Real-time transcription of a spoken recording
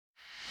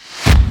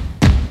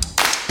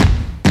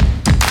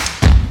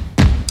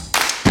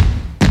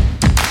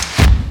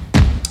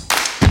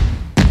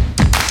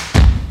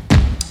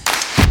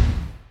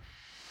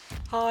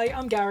Hi,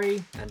 I'm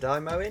Gary. And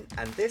I'm Owen,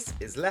 and this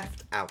is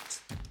Left Out.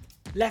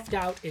 Left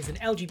Out is an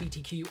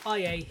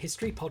LGBTQIA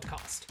history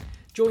podcast.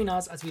 Join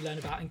us as we learn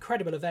about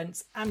incredible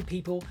events and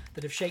people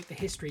that have shaped the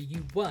history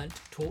you weren't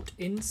taught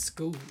in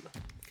school.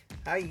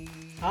 Hi.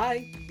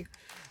 Hi.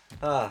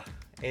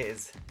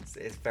 It's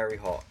very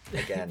hot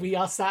again. We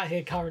are sat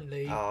here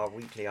currently. Our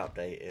weekly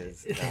update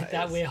is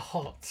we're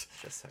hot.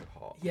 It's just so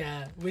hot.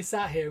 Yeah, we're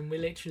sat here and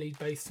we're literally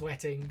both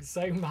sweating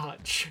so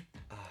much.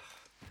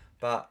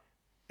 But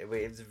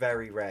it's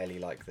very rarely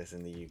like this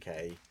in the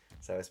UK,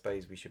 so I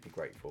suppose we should be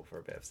grateful for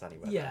a bit of sunny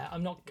weather. Yeah,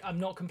 I'm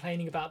not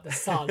complaining about the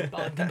sun, but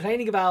I'm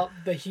complaining about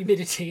the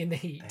humidity and the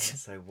heat.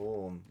 It's so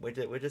warm.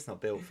 We're just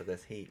not built for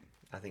this heat.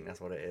 I think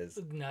that's what it is.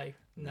 No,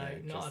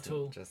 not at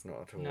all. Just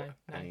not at all. No.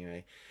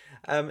 Anyway,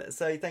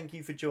 so thank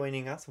you for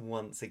joining us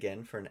once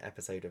again for an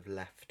episode of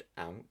Left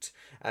Out.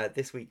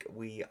 This week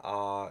we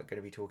are going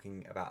to be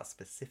talking about a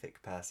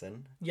specific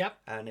person. Yep.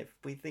 And if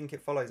we think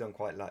it follows on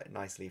quite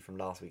nicely from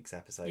last week's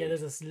episode. Yeah,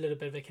 there's a little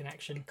bit of a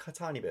connection. A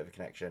tiny bit of a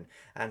connection.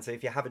 And so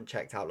if you haven't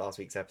checked out last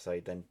week's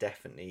episode, then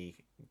definitely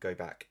go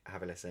back,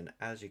 have a listen,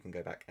 as you can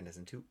go back and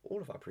listen to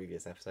all of our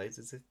previous episodes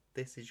as if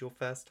this is your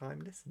first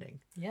time listening.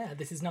 Yeah,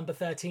 this is number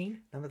 13.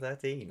 Number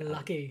 13.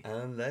 Lucky.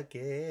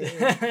 Unlucky.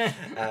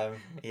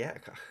 Yeah,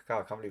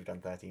 God, I can't believe we've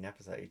done 13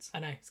 episodes. I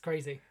know, it's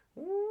crazy.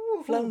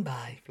 Ooh, Flown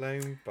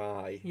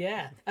by.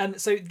 Yeah.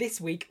 So this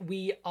week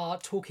we are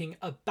talking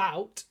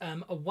about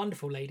a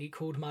wonderful lady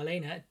called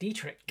Marlene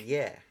Dietrich.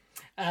 Yeah.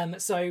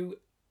 So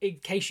in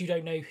case you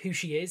don't know who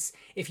she is,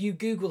 if you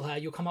Google her,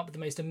 you'll come up with the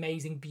most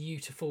amazing,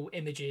 beautiful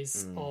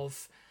images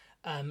of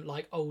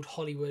like old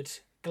Hollywood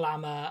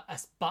glamour,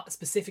 but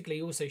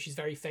specifically also she's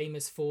very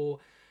famous for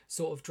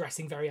sort of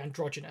dressing very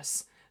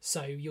androgynous.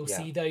 So you'll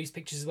see those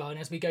pictures as well. And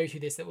as we go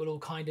through this, that will all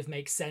kind of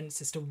make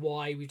sense as to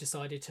why we've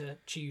decided to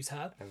choose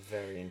her. A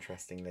very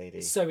interesting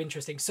lady. So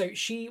interesting. So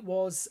she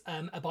was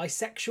a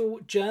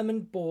bisexual,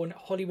 German-born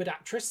Hollywood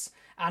actress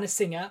and a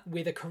singer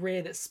with a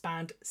career that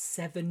spanned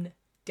 7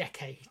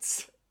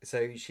 decades.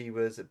 So she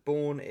was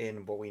born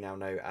in what we now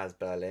know as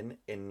Berlin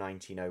in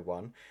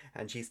 1901,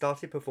 and she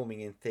started performing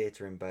in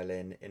theatre in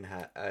Berlin in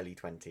her early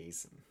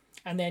 20s.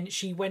 And then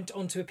she went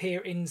on to appear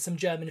in some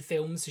German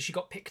films, so she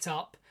got picked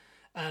up,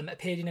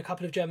 appeared in a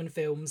couple of German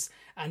films,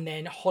 and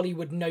then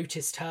Hollywood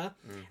noticed her,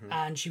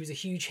 and she was a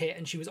huge hit,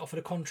 and she was offered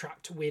a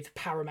contract with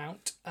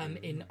Paramount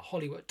in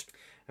Hollywood.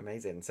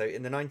 Amazing. So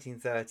in the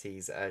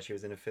 1930s, she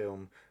was in a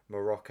film,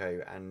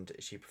 Morocco, and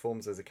she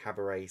performs as a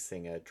cabaret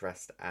singer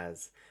dressed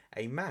as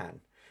a man.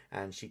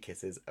 And she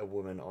kisses a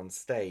woman on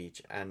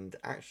stage, and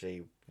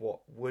actually what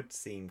would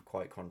seem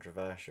quite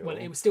controversial. Well,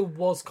 it still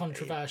was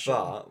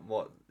controversial.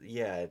 But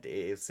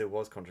it still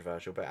was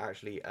controversial, but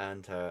actually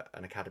earned her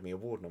an Academy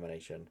Award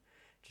nomination,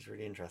 which is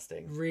really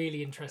interesting.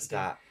 Really interesting.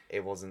 That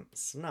it wasn't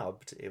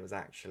snubbed, it was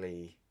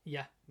actually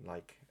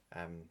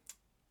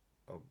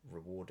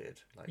rewarded,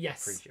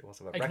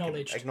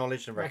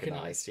 acknowledged and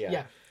recognised.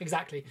 Yeah,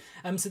 exactly.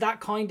 So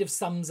that kind of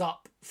sums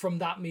up from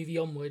that movie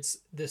onwards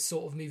the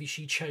sort of movie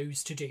she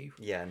chose to do.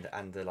 Yeah,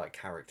 and the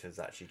characters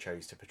that she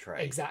chose to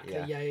portray.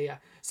 Exactly. Yeah.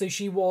 So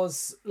she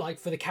was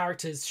for the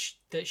characters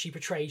that she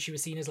portrayed, she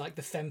was seen as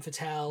the femme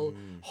fatale,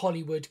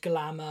 Hollywood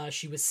glamour.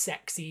 She was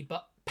sexy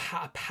but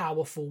a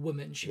powerful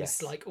woman. She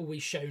was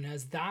always shown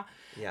as that,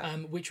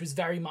 which was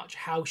very much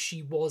how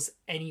she was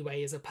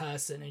anyway as a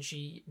person, and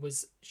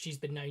she's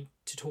been known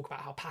to talk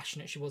about how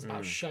passionate she was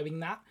about showing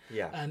that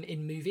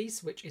in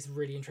movies, which is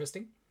really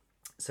interesting.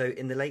 So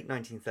in the late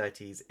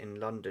 1930s in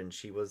London,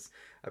 she was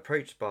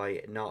approached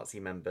by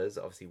Nazi members.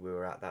 Obviously we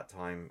were at that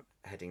time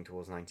heading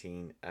towards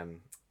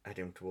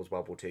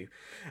World War II.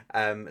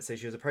 So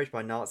she was approached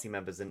by Nazi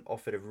members and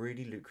offered a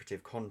really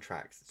lucrative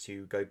contract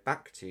to go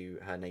back to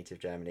her native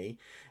Germany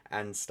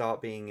and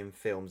start being in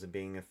films and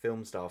being a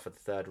film star for the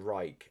Third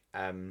Reich.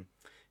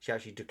 She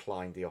actually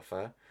declined the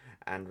offer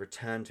and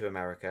returned to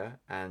America,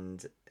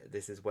 and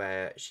this is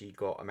where she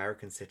got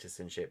American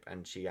citizenship,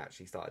 and she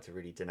actually started to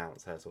really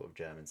denounce her sort of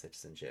German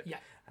citizenship.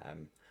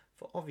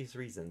 For obvious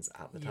reasons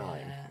at the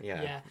time.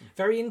 Yeah.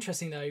 Very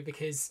interesting though,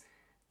 because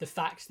the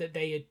fact that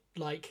they had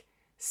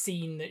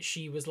seen that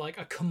she was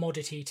a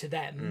commodity to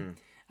them,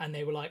 and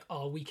they were like,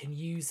 oh, we can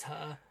use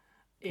her,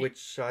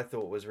 which I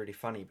thought was really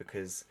funny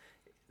because,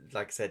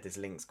 like I said, this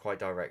links quite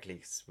directly,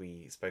 because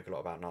we spoke a lot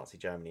about Nazi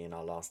Germany in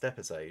our last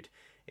episode,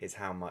 is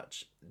how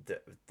much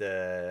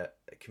the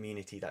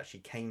community that she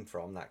came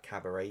from, that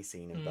cabaret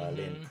scene in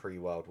Berlin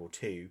pre-World War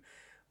II,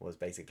 was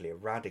basically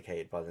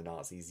eradicated by the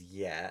Nazis,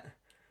 yet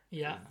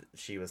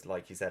she was,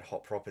 like you said,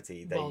 hot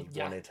property. They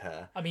wanted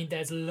her. I mean,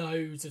 there's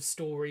loads of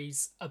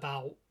stories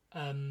about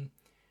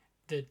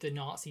the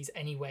Nazis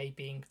anyway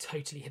being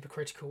totally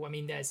hypocritical. I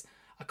mean,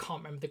 I can't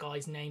remember the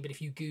guy's name, but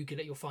if you Google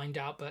it, you'll find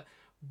out. But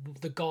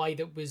the guy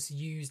that was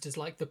used as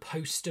the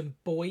poster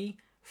boy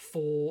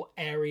for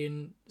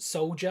Aryan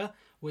soldier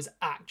was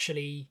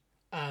actually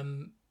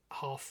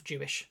half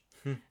Jewish.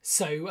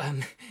 So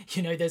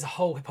there's a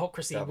whole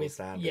hypocrisy Double with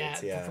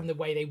standards, from the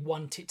way they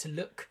want it to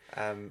look.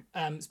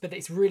 But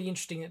it's really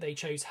interesting that they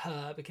chose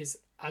her, because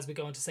as we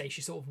go on to say,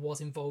 she sort of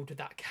was involved with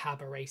that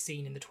cabaret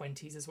scene in the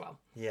 20s as well.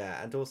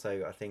 Yeah, and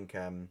also I think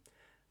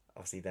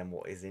obviously then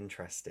what is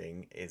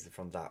interesting is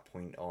from that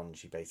point on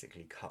she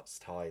basically cuts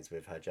ties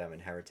with her German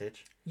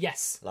heritage.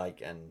 Yes.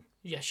 Like, and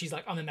yeah, she's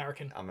like, I'm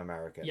American.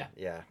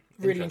 Yeah.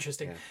 Really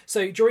interesting. Yeah.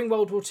 So during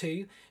World War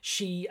II,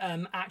 she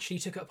actually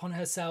took it upon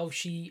herself.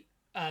 She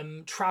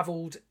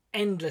travelled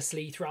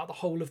endlessly throughout the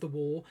whole of the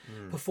war,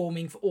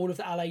 performing for all of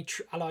the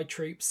Allied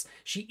troops.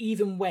 She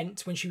even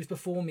went, when she was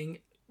performing,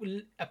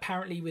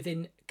 apparently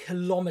within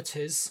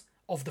kilometres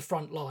of the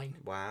front line.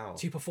 Wow.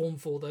 To perform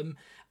for them,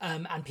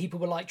 and people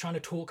were like trying to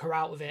talk her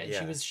out of it.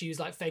 Yeah. She was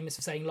like famous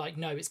for saying like,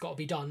 no, it's got to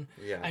be done.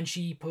 Yeah. And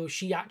she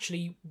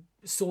actually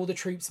saw the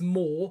troops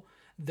more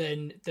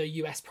than the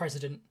US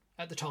president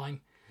at the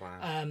time.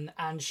 Wow.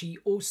 And she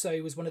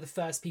also was one of the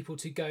first people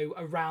to go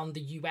around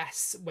the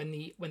US when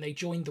they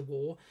joined the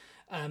war,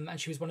 and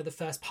she was one of the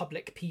first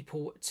public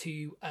people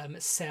to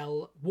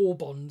sell war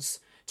bonds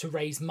to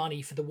raise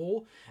money for the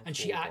war. And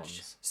she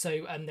actually,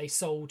 so they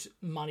sold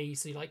money,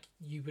 so like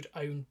you would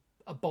own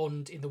a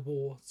bond in the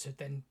war to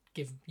then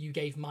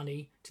gave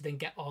money to then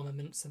get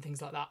armaments and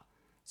things like that.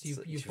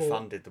 So you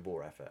funded the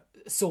war effort.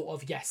 Sort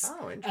of, yes.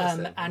 Oh,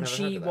 interesting. And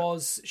she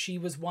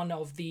was one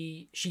of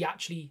she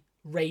actually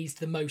raised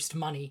the most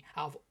money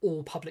out of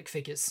all public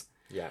figures.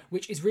 Yeah.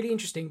 Which is really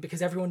interesting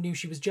because everyone knew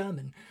she was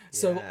German.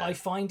 So Yeah. I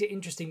find it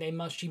interesting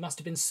she must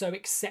have been so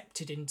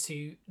accepted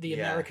into the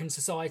American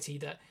society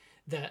that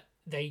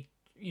they,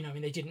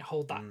 they didn't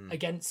hold that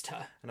against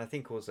her. And I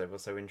think also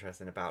what's so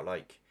interesting about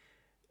like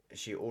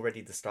she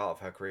already the start of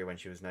her career when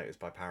she was noticed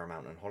by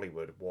Paramount and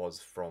Hollywood was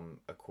from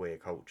a queer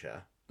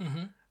culture.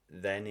 Mm-hmm.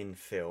 Then in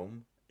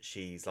film,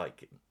 she's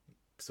like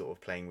sort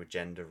of playing with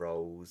gender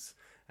roles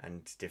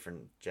and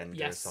different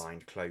gender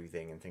assigned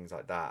clothing and things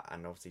like that.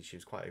 And obviously she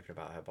was quite open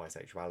about her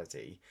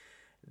bisexuality.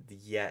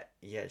 Yet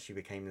she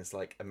became this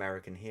like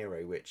American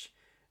hero, which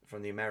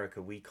from the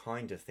America we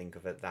kind of think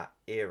of at that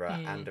era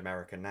and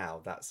America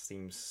now, that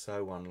seems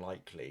so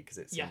unlikely because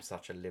it seems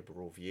such a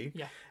liberal view.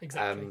 Yeah,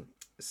 exactly.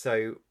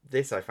 So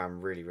this I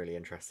found really, really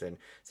interesting.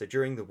 So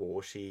during the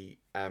war, she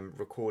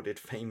recorded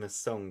famous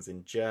songs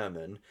in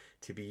German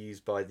to be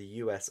used by the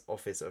US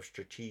Office of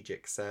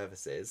Strategic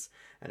Services,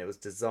 and it was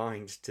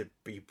designed to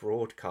be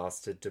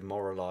broadcast to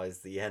demoralize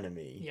the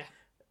enemy. Yeah.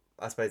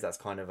 I suppose that's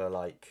kind of a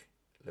like,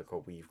 look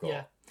what we've got.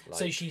 Yeah. Like,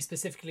 so she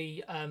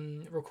specifically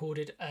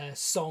recorded a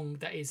song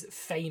that is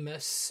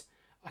famous.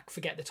 I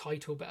forget the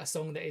title, but a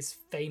song that is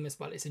famous.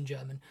 Well, it's in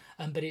German,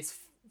 but it's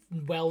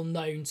well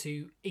known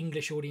to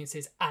English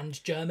audiences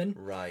and German.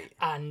 Right.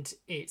 And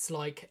it's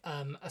like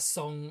a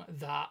song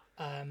that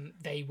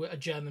a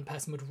German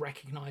person would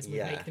recognise, would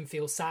make them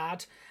feel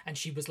sad. And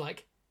she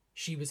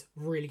was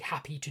really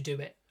happy to do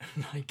it.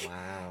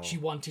 Wow. She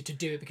wanted to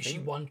do it because she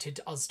wanted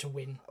us to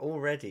win.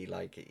 Already,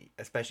 like,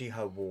 especially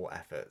her war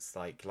efforts,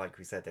 like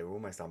we said, they were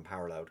almost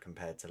unparalleled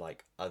compared to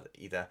like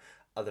either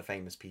other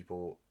famous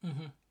people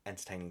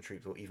entertaining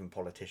troops or even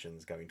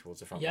politicians going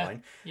towards the front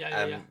line.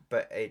 Yeah.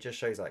 But it just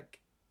shows like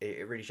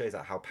it really shows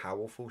how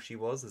powerful she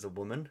was as a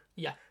woman.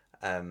 Yeah.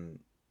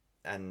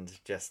 And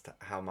just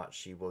how much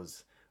she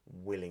was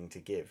willing to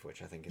give,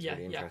 which I think is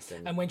really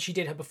interesting. And when she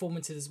did her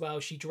performances as well,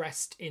 she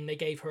dressed in, they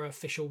gave her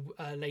official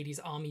ladies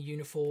army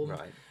uniform.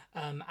 Right.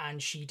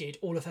 And she did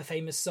all of her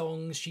famous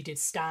songs. She did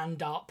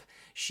stand up.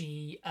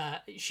 She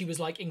was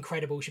like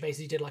incredible. She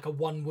basically did like a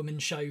one woman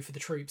show for the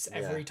troops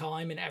every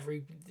time, and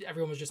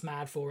everyone was just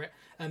mad for it.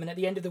 And at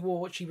the end of the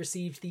war, she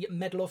received the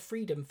Medal of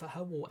Freedom for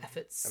her war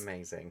efforts.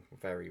 Amazing,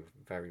 very,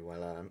 very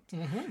well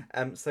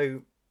earned.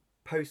 So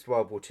post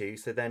World War II,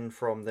 so then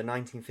from the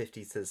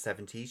 1950s to the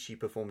 70s, she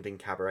performed in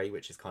cabaret,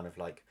 which is kind of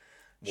like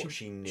what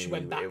she knew. She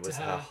went back it was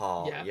to her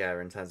heart,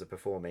 in terms of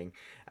performing.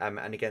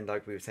 And again,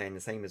 like we were saying, the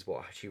same as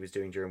what she was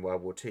doing during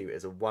World War II,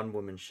 as a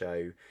one-woman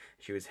show.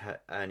 She was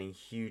earning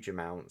huge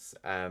amounts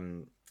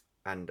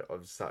and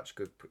of such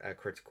good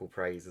critical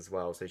praise as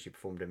well. So she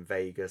performed in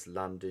Vegas,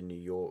 London, New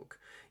York,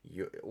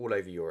 all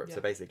over Europe. Yeah.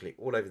 So basically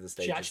all over the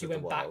stages She actually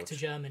of the went world. back to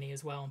Germany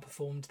as well and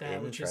performed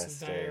there, which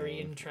was very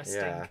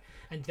interesting. Yeah.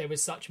 And there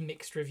was such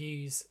mixed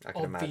reviews,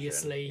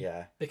 obviously,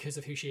 because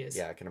of who she is.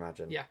 Yeah, I can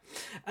imagine.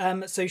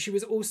 Yeah. So she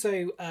was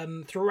also,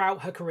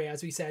 throughout her career,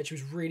 as we said, she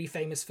was really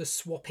famous for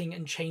swapping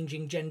and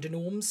changing gender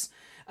norms.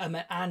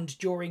 And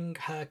during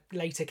her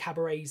later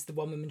cabarets, the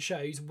one-woman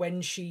shows,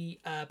 when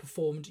she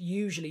performed,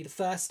 usually the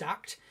first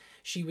act,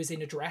 she was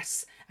in a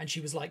dress and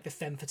she was like the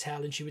femme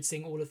fatale and she would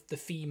sing all of the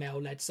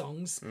female-led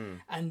songs.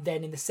 And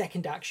then in the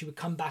second act, she would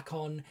come back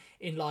on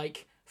in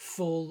like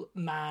full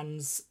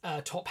man's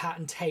top hat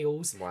and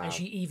tails. Wow. And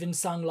she even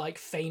sung like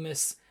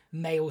famous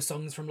male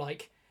songs from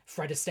like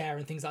Fred Astaire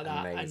and things like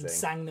that. Amazing. And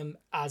sang them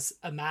as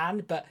a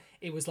man, but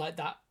it was like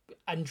that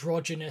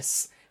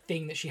androgynous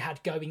thing that she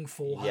had going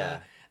for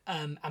her.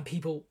 And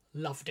people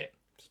loved it.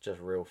 It's just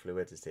real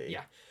fluidity.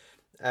 Yeah.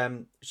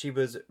 she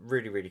was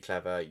really, really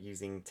clever,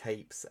 using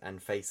tapes and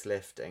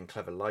facelift and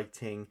clever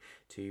lighting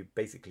to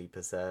basically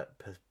preserve.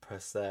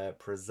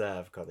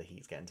 God, the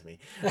heat's getting to me.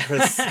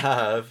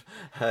 Preserve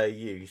her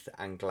youth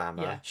and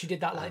glamour. Yeah, she did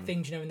that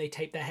thing, do you know, when they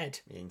tape their head.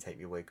 You can tape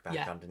your wig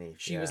back underneath.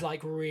 She was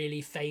like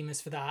really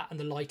famous for that, and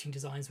the lighting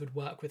designs would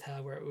work with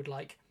her, where it would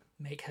like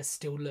make her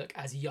still look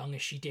as young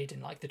as she did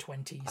in like the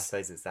 20s. I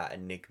suppose it's that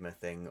enigma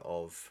thing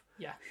of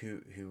yeah,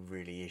 who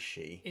really is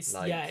she? It's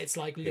like, it's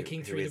like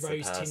looking through the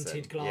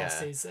rose-tinted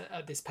glasses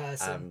at this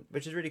person,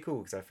 which is really cool,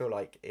 because I feel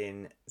like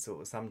in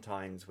sort of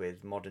sometimes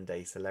with modern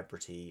day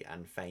celebrity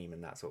and fame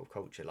and that sort of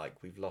culture, like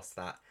we've lost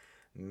that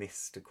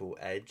mystical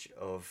edge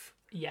of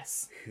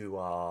who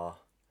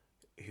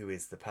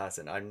is the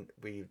person.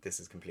 This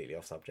is completely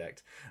off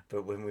subject,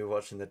 but when we were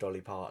watching the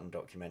Dolly Parton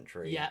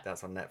documentary,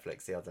 that's on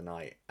Netflix the other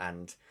night,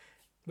 and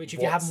which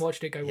if you haven't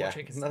watched it, go watch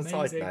it, 'cause it's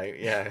amazing. Side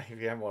note,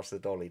 if you haven't watched the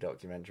Dolly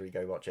documentary,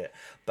 go watch it.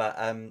 But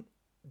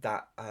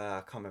that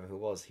I can't remember who it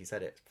was. He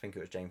said it. I think it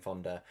was Jane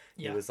Fonda.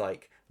 He was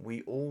like,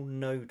 "We all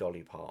know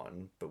Dolly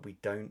Parton, but we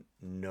don't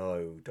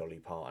know Dolly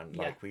Parton.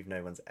 Like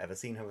no one's ever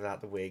seen her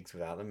without the wigs,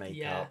 without the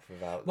makeup,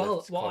 without the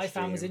costume." What I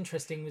found was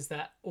interesting was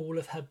that all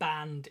of her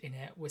band in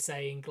it were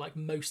saying, like,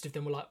 most of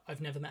them were like,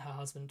 "I've never met her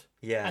husband."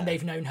 Yeah, and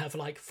they've known her for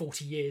like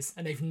 40 years,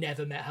 and they've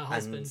never met her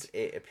husband.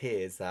 And it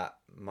appears that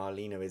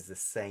Marlena is the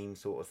same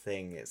sort of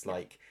thing. It's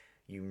like,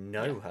 you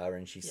know her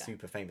and she's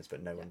super famous,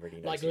 but no one really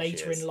knows like who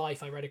later she is. In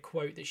life, I read a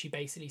quote that she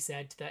basically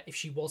said that if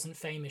she wasn't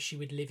famous, she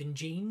would live in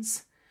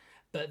jeans,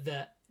 but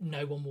that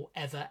no one will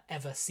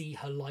ever see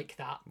her like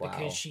that,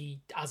 because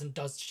she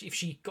if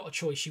she got a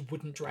choice, she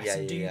wouldn't dress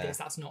and do this.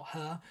 That's not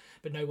her,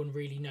 but no one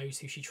really knows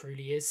who she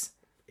truly is.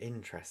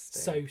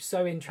 Interesting.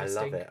 So interesting.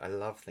 I love it. I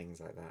love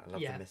things like that. I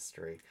love the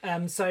mystery.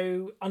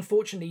 So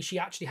unfortunately, she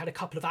actually had a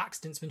couple of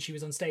accidents when she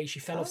was on stage. She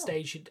fell off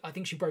stage. I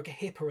think she broke a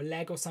hip or a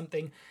leg or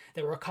something.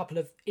 There were a couple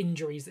of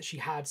injuries that she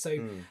had.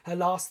 So her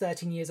last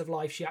 13 years of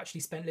life, she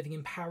actually spent living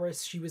in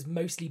Paris. She was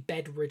mostly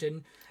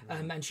bedridden,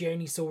 and she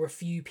only saw a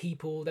few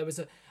people. There was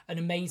an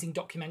amazing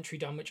documentary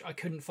done, which I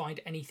couldn't find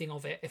anything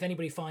of it. If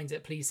anybody finds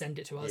it, please send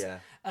it to us.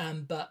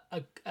 But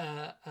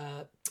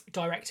a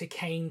director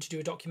came to do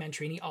a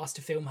documentary, and he asked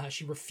to film her.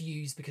 She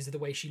refused because of the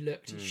way she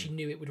looked. She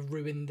knew it would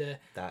ruin the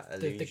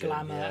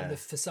glamour and the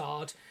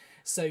facade.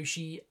 So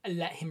she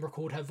let him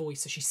record her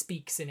voice, so she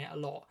speaks in it a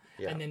lot.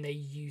 And then they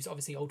use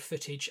obviously old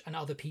footage and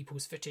other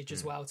people's footage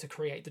as well to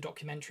create the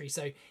documentary.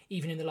 So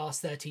even in the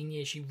last 13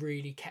 years, she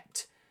really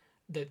kept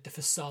the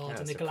facade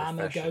and the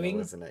glamour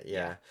going, isn't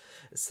it?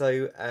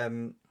 So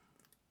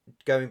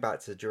going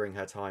back to during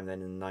her time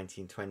then in the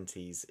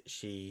 1920s,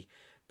 she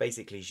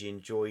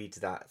enjoyed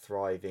that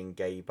thriving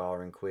gay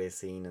bar and queer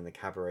scene and the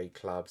cabaret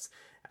clubs,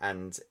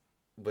 and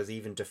was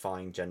even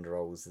defying gender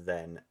roles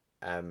then,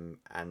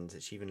 and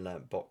she even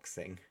learnt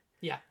boxing,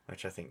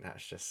 which I think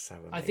that's just so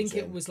amazing. I think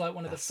it was like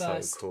one of the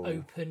first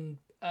open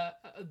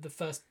the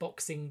first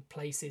boxing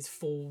places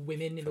for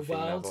women in the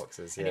world,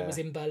 boxers, and it was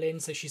in Berlin.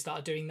 So she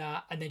started doing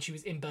that, and then she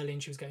was in Berlin.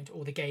 She was going to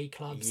all the gay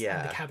clubs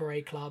and the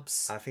cabaret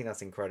clubs. I think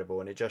that's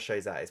incredible, and it just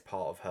shows that it's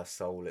part of her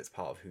soul. It's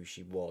part of who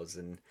she was,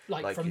 and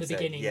like from the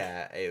beginning,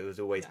 it was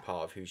always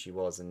part of who she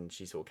was, and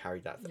she sort of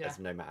carried that as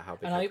no matter how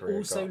big. And her I career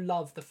also got.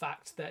 love the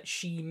fact that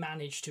she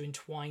managed to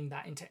entwine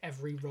that into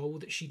every role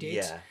that she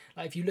did.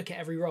 Like if you look at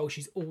every role,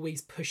 she's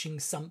always pushing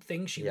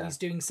something. She was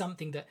doing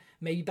something that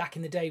maybe back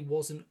in the day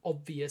wasn't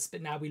obvious,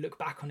 but now we look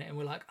back on it and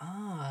we're like,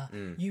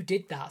 you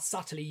did that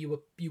subtly.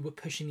 You were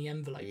pushing the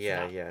envelope.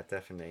 Yeah,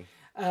 definitely.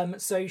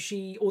 So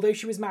although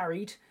she was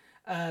married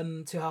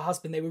to her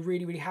husband, they were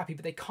really, really happy,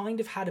 but they kind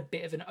of had a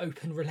bit of an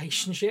open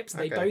relationship. So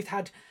they both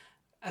had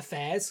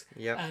affairs.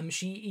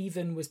 She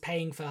even was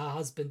paying for her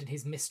husband and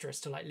his mistress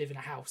to like live in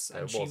a house,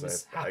 and she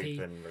was happy.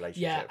 Open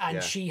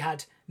relationship. She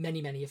had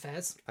many, many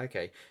affairs.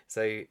 Okay,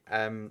 so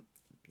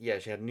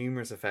she had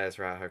numerous affairs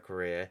throughout her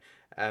career,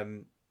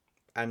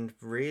 and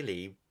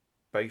really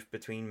both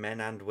between men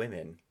and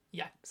women.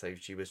 So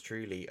she was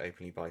truly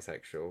openly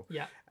bisexual.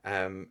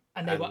 And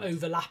they were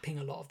overlapping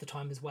a lot of the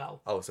time as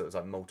well. Oh, so it was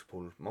like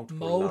multiple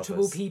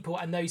lovers. People,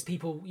 and those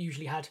people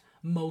usually had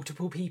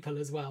multiple people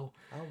as well.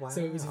 Oh wow!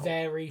 So it was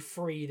very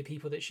free, the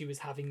people that she was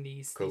having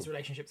these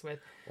relationships with.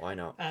 Why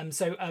not?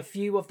 So a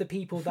few of the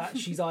people that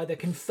she's either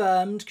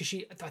confirmed, because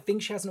I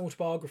think she has an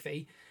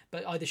autobiography,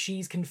 but either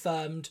she's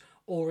confirmed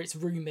or it's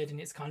rumoured, and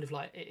it's kind of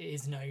like it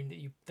is known that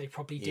they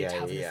probably did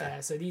have an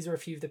affair. So these are a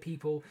few of the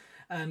people: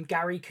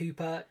 Gary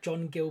Cooper,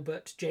 John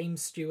Gilbert,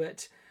 James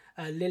Stewart,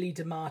 Lily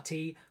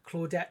DeMarty,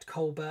 Claudette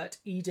Colbert,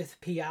 Edith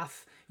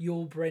Piaf,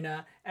 Yul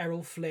Brynner,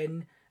 Errol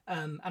Flynn,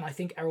 and I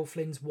think Errol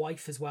Flynn's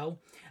wife as well,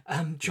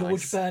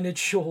 George Bernard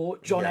Shaw,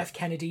 John F.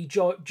 Kennedy,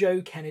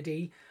 Joe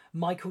Kennedy,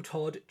 Michael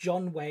Todd,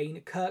 John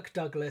Wayne, Kirk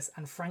Douglas,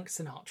 and Frank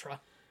Sinatra.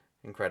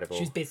 Incredible.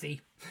 She's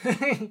busy.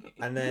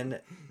 And then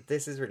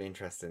this is really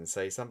interesting.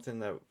 So something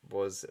that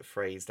was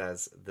phrased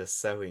as the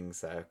sewing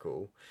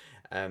circle.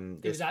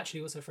 It was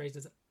actually also phrased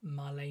as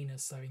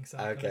Marlena's sewing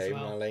circle. Okay, as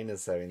well.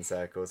 Marlena's sewing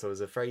circle. So it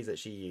was a phrase that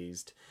she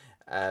used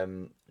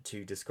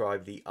to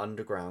describe the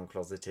underground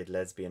closeted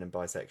lesbian and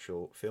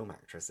bisexual film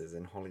actresses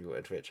in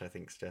Hollywood, which I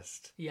think is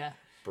just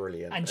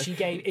brilliant. And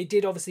it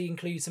did obviously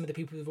include some of the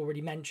people we've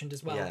already mentioned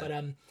as well, Yeah. but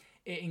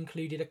it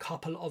included a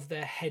couple of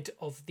the head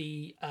of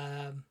the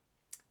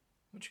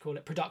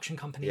production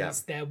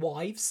companies, their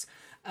wives.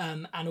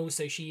 And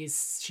also she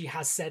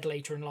has said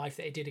later in life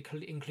that it did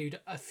include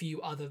a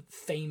few other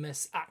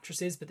famous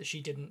actresses, but that she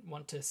didn't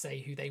want to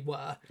say who they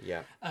were.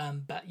 Yeah.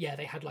 But yeah,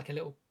 they had like a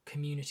little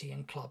community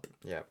and club.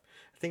 Yeah.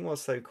 I think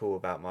what's so cool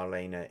about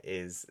Marlene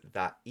is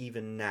that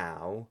even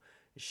now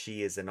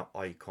she is an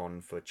icon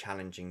for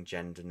challenging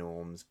gender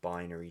norms,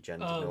 binary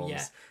gender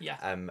norms.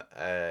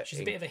 Yeah. She's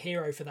a bit of a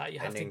hero for that. You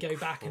have to go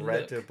back and look.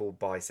 An incredible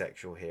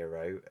bisexual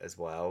hero as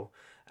well.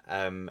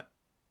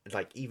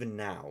 Like even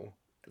now,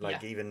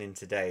 even in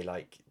today,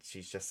 like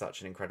she's just such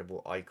an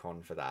incredible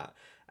icon for that.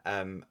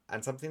 And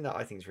something that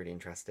I think is really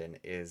interesting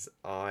is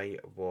I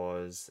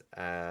was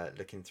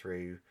looking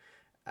through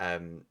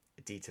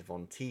Dieter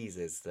von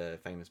Teese's, the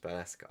famous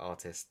burlesque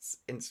artist's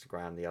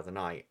Instagram the other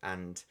night,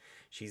 and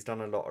she's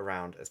done a lot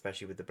around,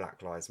 especially with the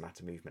Black Lives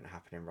Matter movement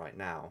happening right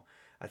now.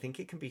 I think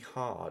it can be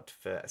hard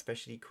for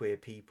especially queer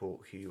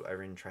people who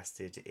are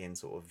interested in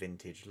sort of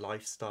vintage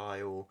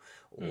lifestyle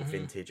or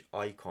vintage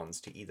icons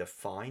to either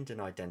find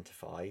and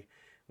identify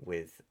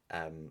with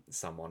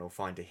someone or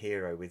find a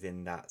hero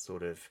within that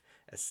sort of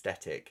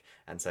aesthetic.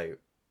 And so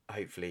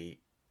hopefully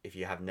if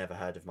you have never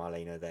heard of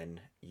Marlene,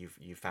 then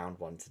you've found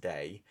one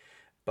today.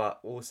 But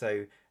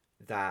also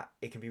that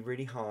it can be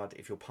really hard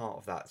if you're part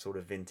of that sort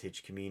of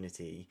vintage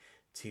community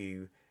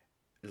to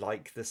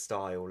like the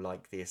style,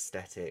 like the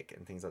aesthetic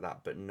and things like that,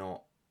 but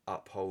not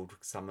uphold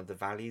some of the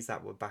values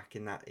that were back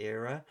in that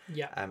era.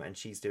 Yeah. And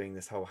she's doing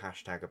this whole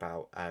hashtag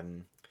about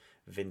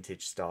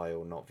vintage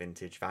style, not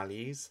vintage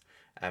values,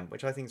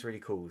 which I think is really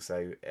cool.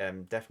 So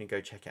definitely go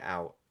check it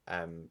out.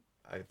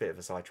 A bit of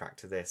a sidetrack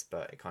to this,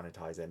 but it kind of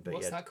ties in. But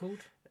what's that called?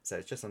 So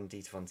it's just on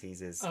Dieter von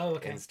Teese's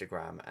okay.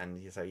 Instagram,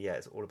 and so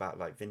it's all about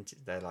like vintage.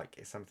 They're like,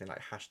 it's something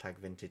like hashtag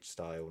vintage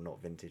style,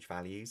 not vintage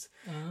values,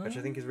 which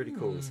I think is really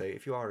cool. So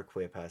if you are a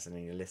queer person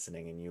and you're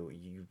listening and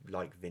you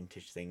like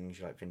vintage things,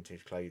 you like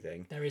vintage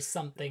clothing, there is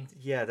something.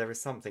 Yeah, there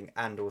is something,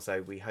 and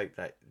also we hope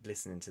that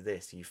listening to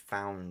this, you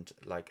found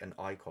like an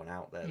icon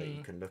out there that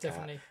you can look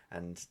at,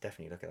 and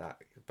definitely look at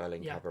that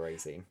Berlin cabaret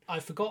scene. I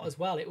forgot as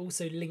well. It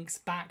also links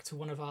back to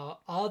one of our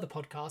other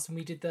podcasts when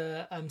we did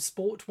the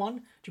sport one.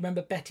 Do you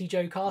remember Betty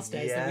Jo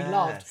Carstairs that we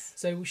loved?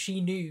 So she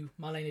knew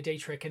Marlene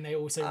Dietrich, and they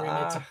also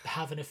rumoured to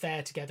have an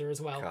affair together as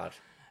well. God.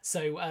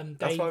 So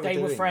they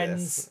were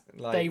friends.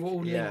 Like, they were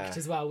all linked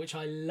as well, which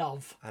I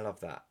love. I love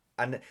that.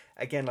 And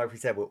again, like we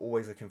said, we're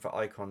always looking for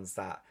icons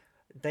that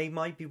they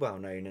might be well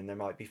known and they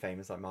might be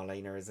famous. Like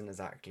Marlene isn't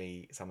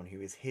exactly someone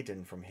who is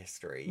hidden from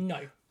history.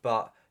 No.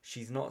 But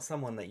she's not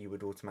someone that you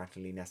would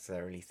automatically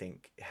necessarily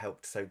think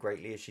helped so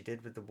greatly as she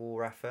did with the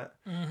war effort.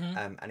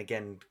 And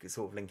again,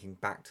 sort of linking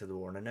back to the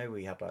war. And I know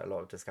we had like a lot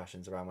of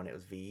discussions around when it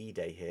was VE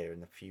Day here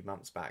in a few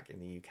months back in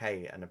the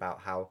UK, and about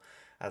how,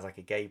 as like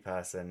a gay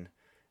person,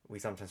 we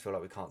sometimes feel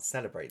like we can't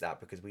celebrate that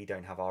because we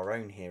don't have our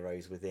own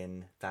heroes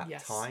within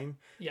that time.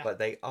 Yeah. But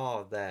they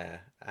are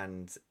there,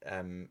 and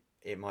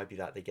it might be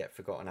that they get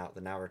forgotten out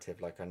the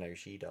narrative, like I know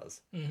she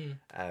does.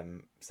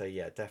 So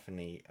yeah,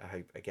 definitely. I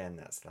hope again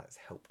that's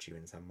helped you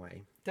in some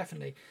way.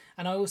 Definitely,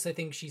 and I also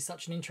think she's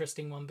such an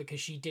interesting one because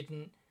she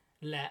didn't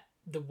let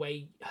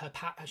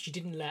she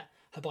didn't let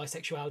her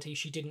bisexuality,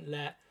 she didn't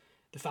let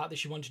the fact that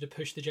she wanted to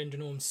push the gender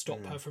norms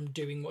stop her from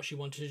doing what she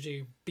wanted to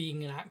do,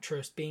 being an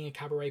actress, being a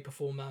cabaret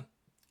performer.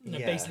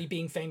 Basically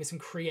being famous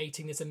and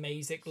creating this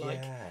amazing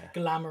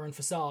glamour and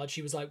facade.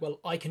 She was like,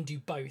 well, I can do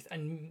both.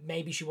 And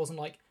maybe she wasn't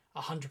like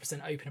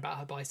 100% open about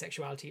her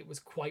bisexuality. It was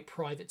quite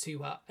private to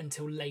her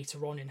until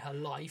later on in her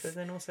life. But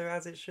then also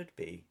as it should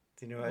be.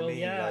 Do you know what I mean?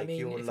 Yeah, like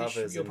your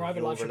lovers your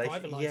private life, your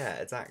private life. Yeah,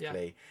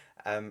 exactly.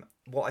 Yeah.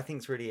 What I think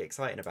is really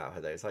exciting about her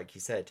though is, like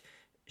you said,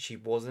 she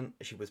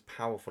was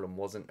powerful and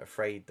wasn't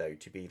afraid though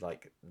to be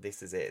like,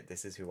 this is it,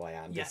 this is who I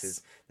am, this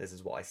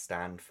is what I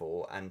stand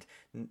for. And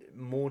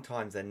more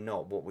times than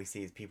not, what we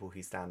see is people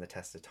who stand the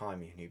test of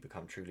time and who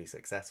become truly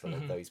successful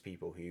are those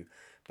people who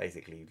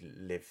basically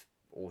live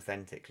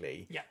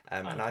authentically,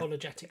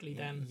 unapologetically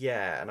them.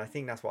 Yeah, and I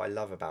think that's what I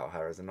love about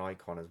her as an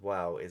icon as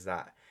well, is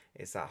that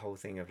it's that whole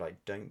thing of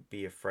like, don't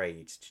be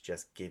afraid to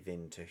just give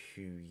in to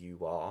who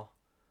you are.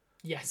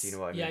 Yes. Do you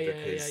know what I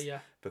mean? Yeah.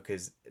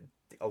 Because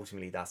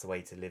ultimately that's the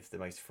way to live the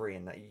most free,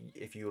 and that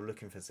if you're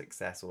looking for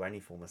success or any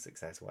form of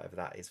success, whatever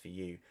that is for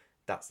you,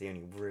 that's the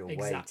only real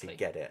way to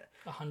get it.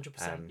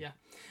 100%. Yeah.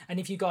 And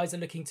if you guys are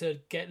looking to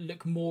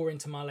look more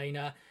into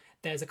Marlene,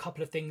 there's a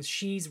couple of things.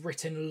 She's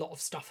written a lot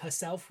of stuff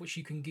herself, which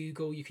you can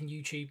Google, you can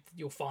YouTube,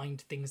 you'll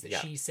find things that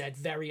she said,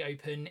 very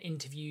open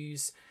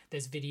interviews,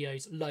 there's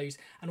videos, loads.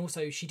 And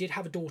also she did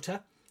have a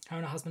daughter. Her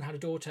and her husband had a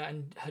daughter,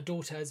 and her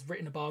daughter has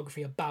written a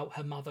biography about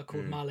her mother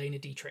called Marlene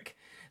Dietrich.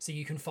 So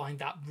you can find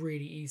that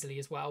really easily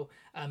as well.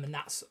 And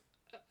that's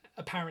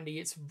apparently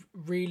it's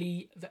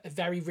really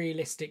very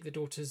realistic, the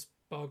daughter's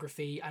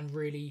biography, and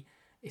really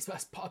it's a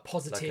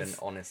positive, like an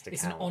honest account.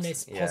 It's an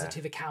honest,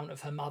 positive account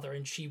of her mother,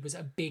 and she was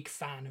a big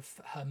fan of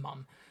her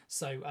mum.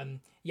 So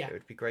yeah, it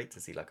would be great to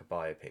see like a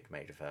biopic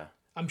made of her.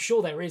 I'm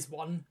sure there is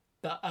one,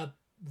 but a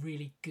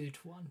really good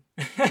one.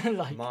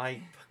 Like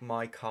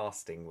my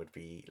casting would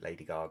be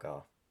Lady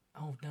Gaga.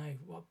 Oh no!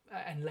 Well,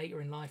 and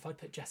later in life, I'd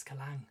put Jessica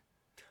Lange.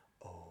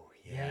 Oh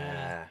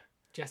yeah.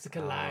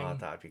 Jessica Lange.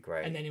 That would be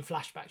great. And then in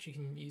flashbacks, you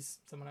can use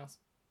someone else.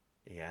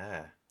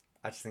 Yeah,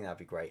 I just think that'd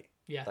be great.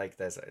 Yeah, like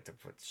there's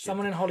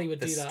someone in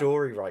Hollywood do that. The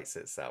story writes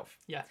itself.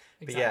 Yeah,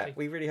 exactly. But yeah,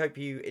 we really hope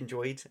you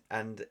enjoyed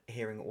and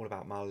hearing all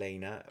about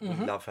Marlene.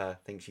 We love her.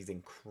 Think she's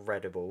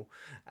incredible.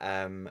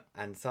 And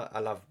so I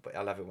love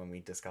it when we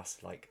discuss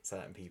like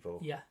certain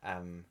people. Yeah.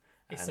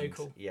 It's so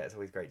cool. Yeah, it's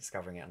always great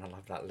discovering it, and I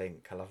love that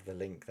link. I love the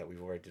link that we've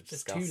already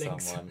discussed.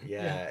 Someone,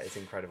 it's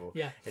incredible.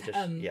 Yeah, it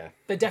just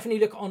But definitely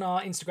look on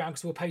our Instagram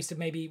because we'll post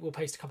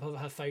a couple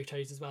of her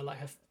photos as well, like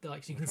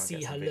so you can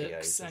see her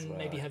looks and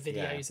maybe her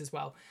videos as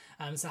well.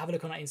 So have a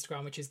look on our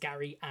Instagram, which is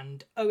Gary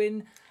and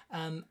Owen.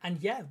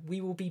 And yeah,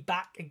 we will be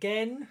back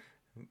again.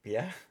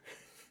 Yeah.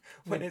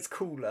 When it's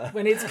cooler.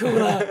 When it's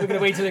cooler. We're going to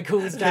wait till it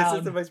cools down. This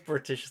is the most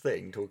British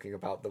thing, talking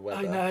about the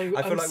weather. I know.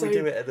 I feel like we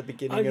do it at the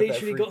beginning of every... I've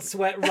literally got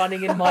sweat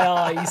running in my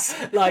eyes.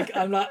 Like,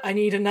 I'm like, I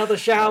need another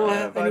shower.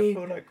 I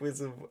feel like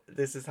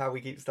this is how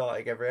we keep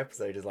starting every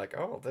episode. Is like,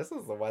 oh, this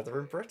is the weather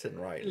in Britain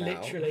right now.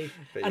 Literally.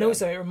 And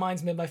also, it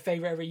reminds me of my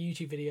favourite ever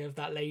YouTube video of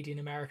that lady in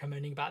America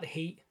moaning about the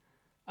heat.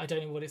 I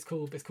don't know what it's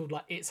called, but it's called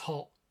like It's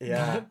Hot.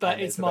 Yeah,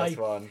 but it's my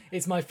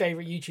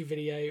favourite YouTube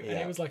video, and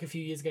it was like a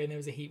few years ago, and there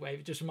was a heat wave.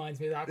 It just reminds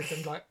me of that because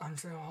I'm like, I'm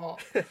so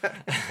hot.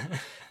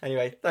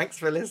 Anyway, thanks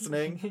for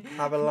listening.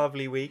 Have a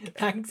lovely week.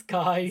 Thanks,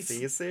 guys.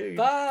 See you soon.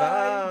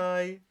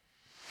 Bye.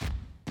 Bye.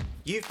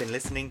 You've been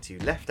listening to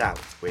Left Out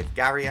with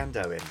Gary and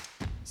Owen.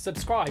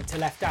 Subscribe to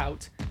Left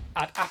Out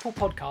at Apple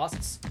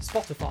Podcasts,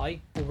 Spotify,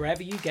 or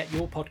wherever you get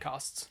your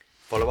podcasts.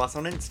 Follow us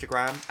on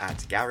Instagram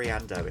at Gary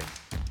and Owen.